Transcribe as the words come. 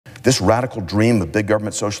This radical dream of big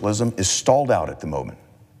government socialism is stalled out at the moment.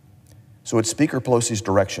 So at Speaker Pelosi's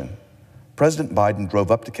direction, President Biden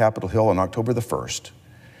drove up to Capitol Hill on October the 1st,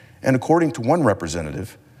 and according to one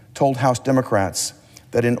representative, told House Democrats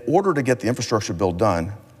that in order to get the infrastructure bill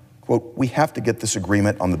done, quote, we have to get this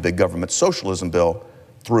agreement on the big government socialism bill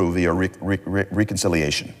through via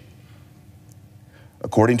reconciliation.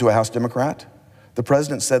 According to a House Democrat, the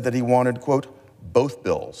president said that he wanted, quote, both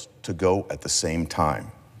bills to go at the same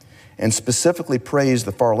time, and specifically praised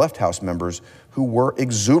the far-left House members who were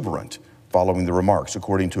exuberant following the remarks,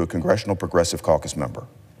 according to a Congressional Progressive Caucus member.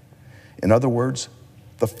 In other words,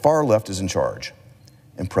 the far left is in charge,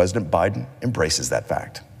 and President Biden embraces that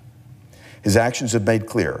fact. His actions have made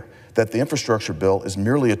clear that the infrastructure bill is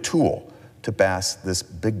merely a tool to pass this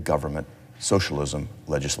big government socialism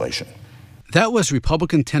legislation. That was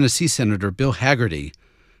Republican Tennessee Senator Bill Hagerty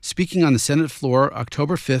speaking on the Senate floor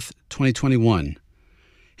October 5th, 2021.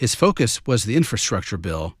 His focus was the infrastructure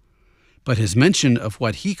bill, but his mention of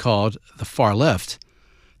what he called the far left,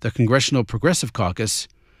 the Congressional Progressive Caucus,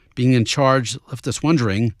 being in charge left us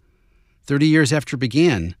wondering, 30 years after it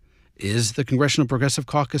began, is the Congressional Progressive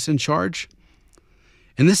Caucus in charge?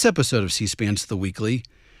 In this episode of C-SPAN's The Weekly,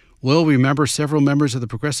 we'll remember several members of the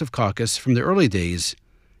Progressive Caucus from the early days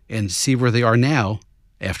and see where they are now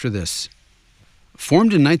after this.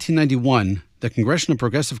 Formed in 1991, the Congressional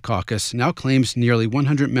Progressive Caucus now claims nearly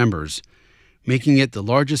 100 members, making it the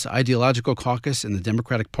largest ideological caucus in the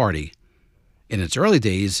Democratic Party. In its early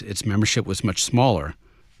days, its membership was much smaller,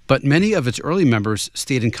 but many of its early members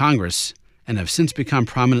stayed in Congress and have since become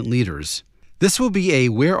prominent leaders. This will be a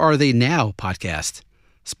Where Are They Now podcast,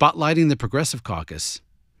 spotlighting the Progressive Caucus.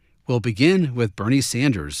 We'll begin with Bernie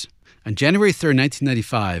Sanders. On January 3,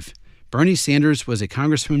 1995, Bernie Sanders was a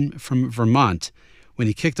congressman from Vermont when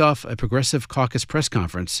he kicked off a Progressive Caucus press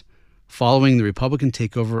conference following the Republican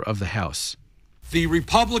takeover of the House. The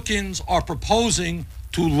Republicans are proposing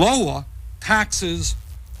to lower taxes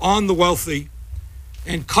on the wealthy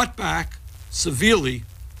and cut back severely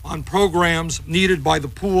on programs needed by the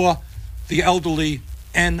poor, the elderly,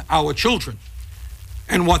 and our children.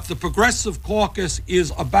 And what the Progressive Caucus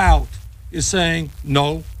is about is saying,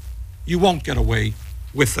 no, you won't get away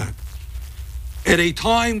with that. At a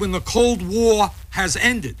time when the Cold War has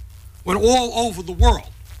ended, when all over the world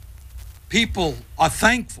people are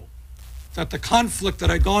thankful that the conflict that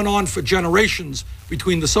had gone on for generations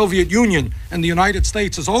between the Soviet Union and the United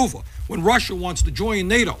States is over, when Russia wants to join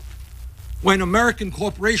NATO, when American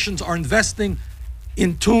corporations are investing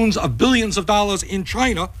in tunes of billions of dollars in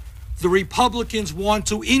China, the Republicans want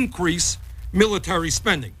to increase military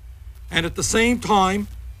spending. And at the same time,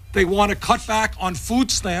 they want to cut back on food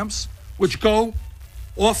stamps, which go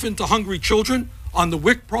often to hungry children, on the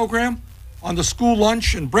WIC program, on the school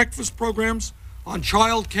lunch and breakfast programs, on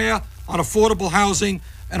child care, on affordable housing,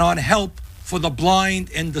 and on help for the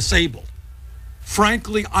blind and disabled.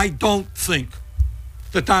 Frankly, I don't think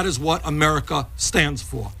that that is what America stands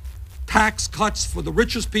for. Tax cuts for the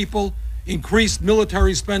richest people, increased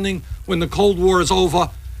military spending when the Cold War is over,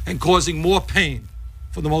 and causing more pain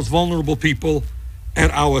for the most vulnerable people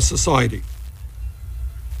in our society.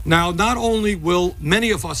 Now, not only will many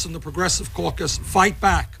of us in the Progressive Caucus fight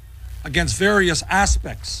back against various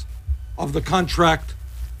aspects of the contract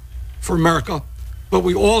for America, but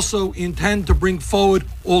we also intend to bring forward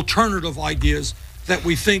alternative ideas that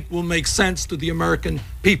we think will make sense to the American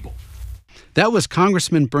people. That was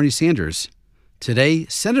Congressman Bernie Sanders. Today,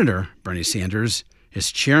 Senator Bernie Sanders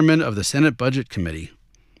is chairman of the Senate Budget Committee.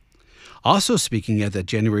 Also speaking at the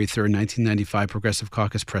January 3, 1995 Progressive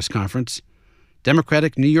Caucus press conference,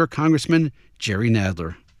 Democratic New York Congressman Jerry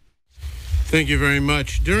Nadler. Thank you very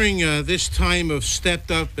much. During this time of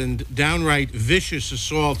stepped-up and downright vicious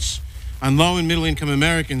assaults on low- and middle-income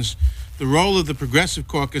Americans, the role of the Progressive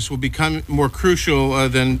Caucus will become more crucial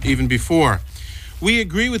than even before. We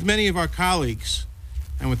agree with many of our colleagues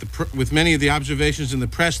and with many of the observations in the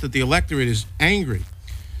press that the electorate is angry.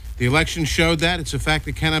 The election showed that. It's a fact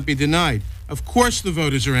that cannot be denied. Of course the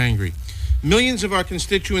voters are angry. Millions of our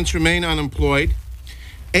constituents remain unemployed.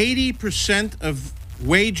 80% of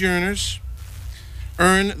wage earners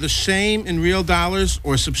earn the same in real dollars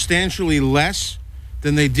or substantially less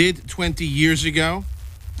than they did 20 years ago.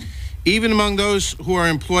 Even among those who are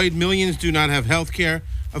employed, millions do not have health care.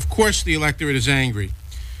 Of course the electorate is angry.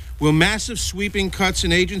 Will massive sweeping cuts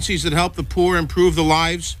in agencies that help the poor improve the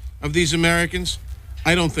lives of these Americans?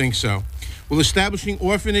 I don't think so. Will establishing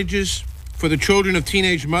orphanages for the children of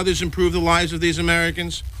teenage mothers improve the lives of these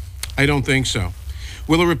Americans? I don't think so.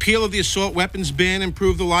 Will a repeal of the assault weapons ban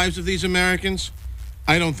improve the lives of these Americans?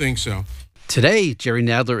 I don't think so. Today, Jerry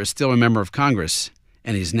Nadler is still a member of Congress,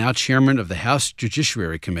 and he's now chairman of the House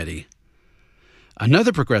Judiciary Committee.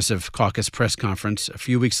 Another Progressive Caucus press conference a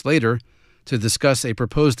few weeks later to discuss a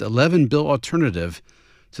proposed 11-bill alternative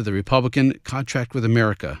to the Republican Contract with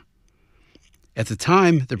America. At the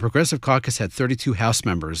time, the Progressive Caucus had 32 House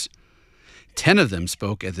members. 10 of them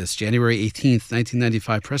spoke at this January 18,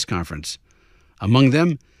 1995 press conference. Among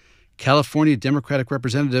them, California Democratic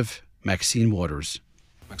Representative Maxine Waters.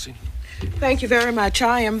 Maxine. Thank you very much.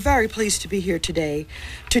 I am very pleased to be here today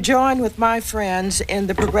to join with my friends in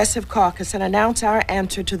the Progressive Caucus and announce our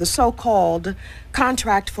answer to the so-called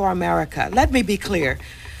Contract for America. Let me be clear.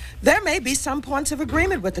 There may be some points of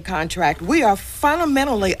agreement with the contract. We are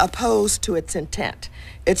fundamentally opposed to its intent,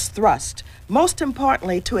 its thrust, most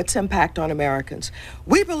importantly to its impact on Americans.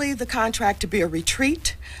 We believe the contract to be a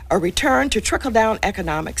retreat, a return to trickle-down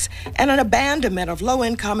economics, and an abandonment of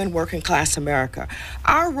low-income and working-class America.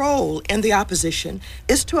 Our role in the opposition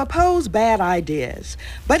is to oppose bad ideas,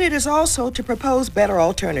 but it is also to propose better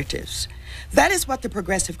alternatives. That is what the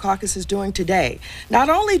Progressive Caucus is doing today. Not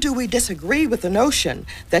only do we disagree with the notion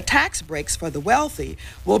that tax breaks for the wealthy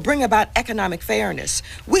will bring about economic fairness,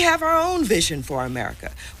 we have our own vision for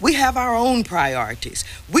America. We have our own priorities.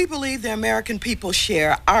 We believe the American people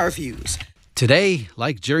share our views. Today,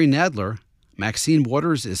 like Jerry Nadler, Maxine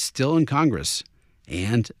Waters is still in Congress.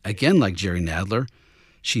 And, again like Jerry Nadler,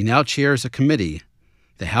 she now chairs a committee,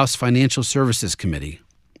 the House Financial Services Committee.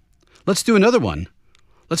 Let's do another one.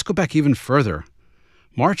 Let's go back even further.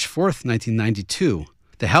 March 4th, 1992,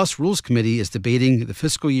 the House Rules Committee is debating the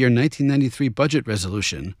fiscal year 1993 budget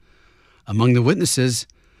resolution. Among the witnesses,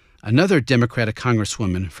 another Democratic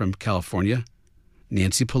Congresswoman from California,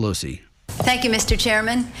 Nancy Pelosi. Thank you, Mr.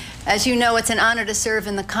 Chairman. As you know, it's an honor to serve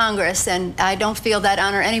in the Congress, and I don't feel that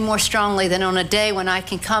honor any more strongly than on a day when I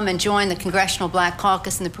can come and join the Congressional Black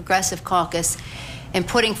Caucus and the Progressive Caucus in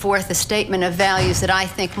putting forth a statement of values that I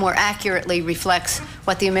think more accurately reflects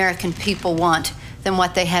what the American people want than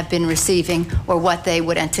what they have been receiving or what they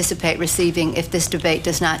would anticipate receiving if this debate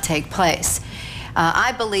does not take place.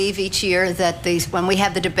 I believe each year that when we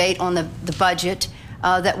have the debate on the budget,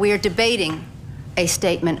 that we are debating a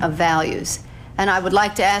statement of values. And I would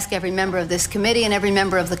like to ask every member of this committee and every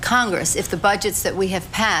member of the Congress if the budgets that we have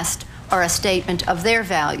passed are a statement of their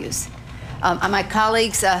values. My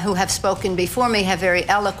colleagues who have spoken before me have very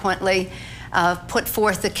eloquently put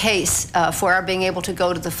forth the case for our being able to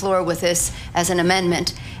go to the floor with this as an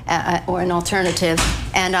amendment or an alternative,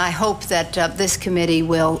 and I hope that this committee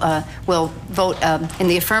will vote in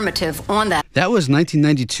the affirmative on that. That was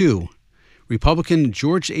 1992. Republican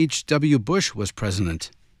George H.W. Bush was president.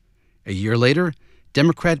 A year later,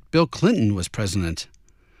 Democrat Bill Clinton was president.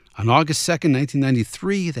 On August 2,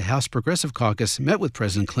 1993, the House Progressive Caucus met with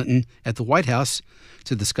President Clinton at the White House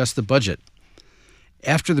to discuss the budget.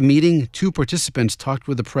 After the meeting, 2 participants talked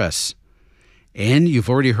with the press. And you've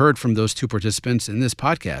already heard from those 2 participants in this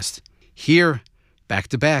podcast. Here, back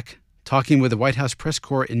to back, talking with the White House press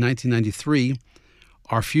corps in 1993,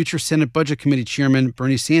 our future Senate Budget Committee Chairman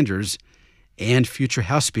Bernie Sanders and future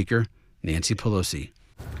House Speaker Nancy Pelosi.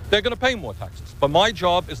 They're going to pay more taxes, but my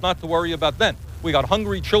job is not to worry about them. We got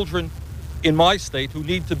hungry children in my state who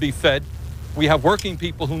need to be fed. We have working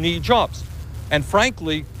people who need jobs. And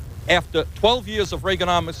frankly, after 12 years of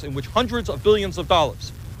Reaganomics in which hundreds of billions of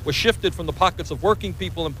dollars were shifted from the pockets of working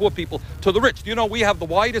people and poor people to the rich, do you know we have the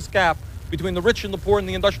widest gap between the rich and the poor in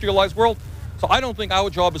the industrialized world? So I don't think our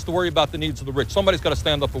job is to worry about the needs of the rich. Somebody's got to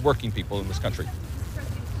stand up for working people in this country.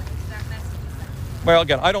 Well,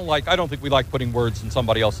 again, I don't think we like putting words in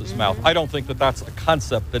somebody else's mouth. I don't think that that's a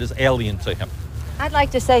concept that is alien to him. I'd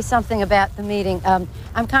like to say something about the meeting. I'm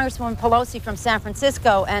Congresswoman Pelosi from San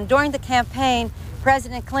Francisco, and during the campaign,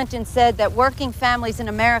 President Clinton said that working families in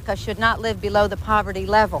America should not live below the poverty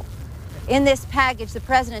level. In this package, the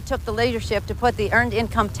president took the leadership to put the earned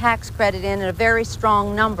income tax credit in at a very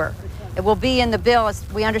strong number. It will be in the bill, as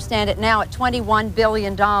we understand it now, at $21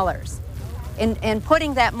 billion. In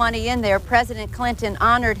putting that money in there, President Clinton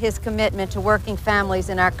honored his commitment to working families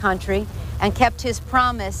in our country and kept his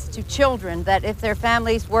promise to children that if their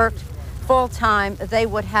families worked full-time, they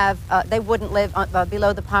wouldn't live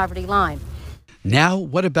below the poverty line. Now,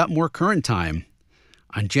 what about more current time?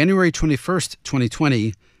 On January 21st,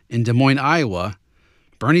 2020, in Des Moines, Iowa,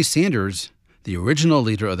 Bernie Sanders, the original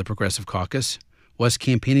leader of the Progressive Caucus, was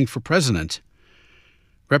campaigning for president.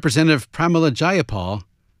 Representative Pramila Jayapal,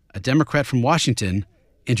 a Democrat from Washington,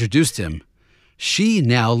 introduced him. She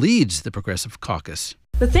now leads the Progressive Caucus.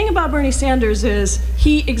 The thing about Bernie Sanders is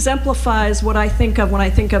he exemplifies what I think of when I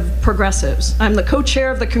think of progressives. I'm the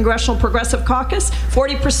co-chair of the Congressional Progressive Caucus,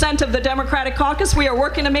 40% of the Democratic Caucus. We are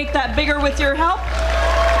working to make that bigger with your help.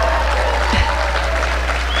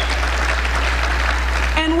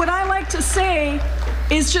 to say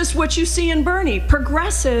is just what you see in Bernie.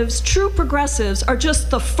 Progressives, true progressives, are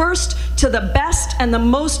just the first to the best and the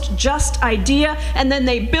most just idea, and then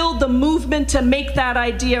they build the movement to make that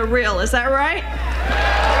idea real. Is that right?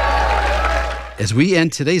 As we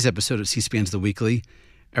end today's episode of C-SPAN's The Weekly,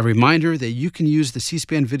 a reminder that you can use the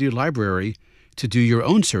C-SPAN video library to do your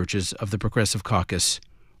own searches of the Progressive Caucus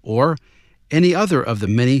or any other of the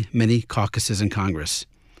many, many caucuses in Congress.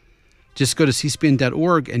 Just go to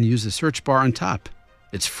cspan.org and use the search bar on top.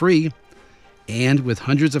 It's free, and with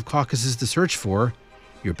hundreds of caucuses to search for,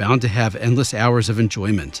 you're bound to have endless hours of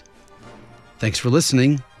enjoyment. Thanks for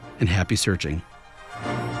listening, and happy searching.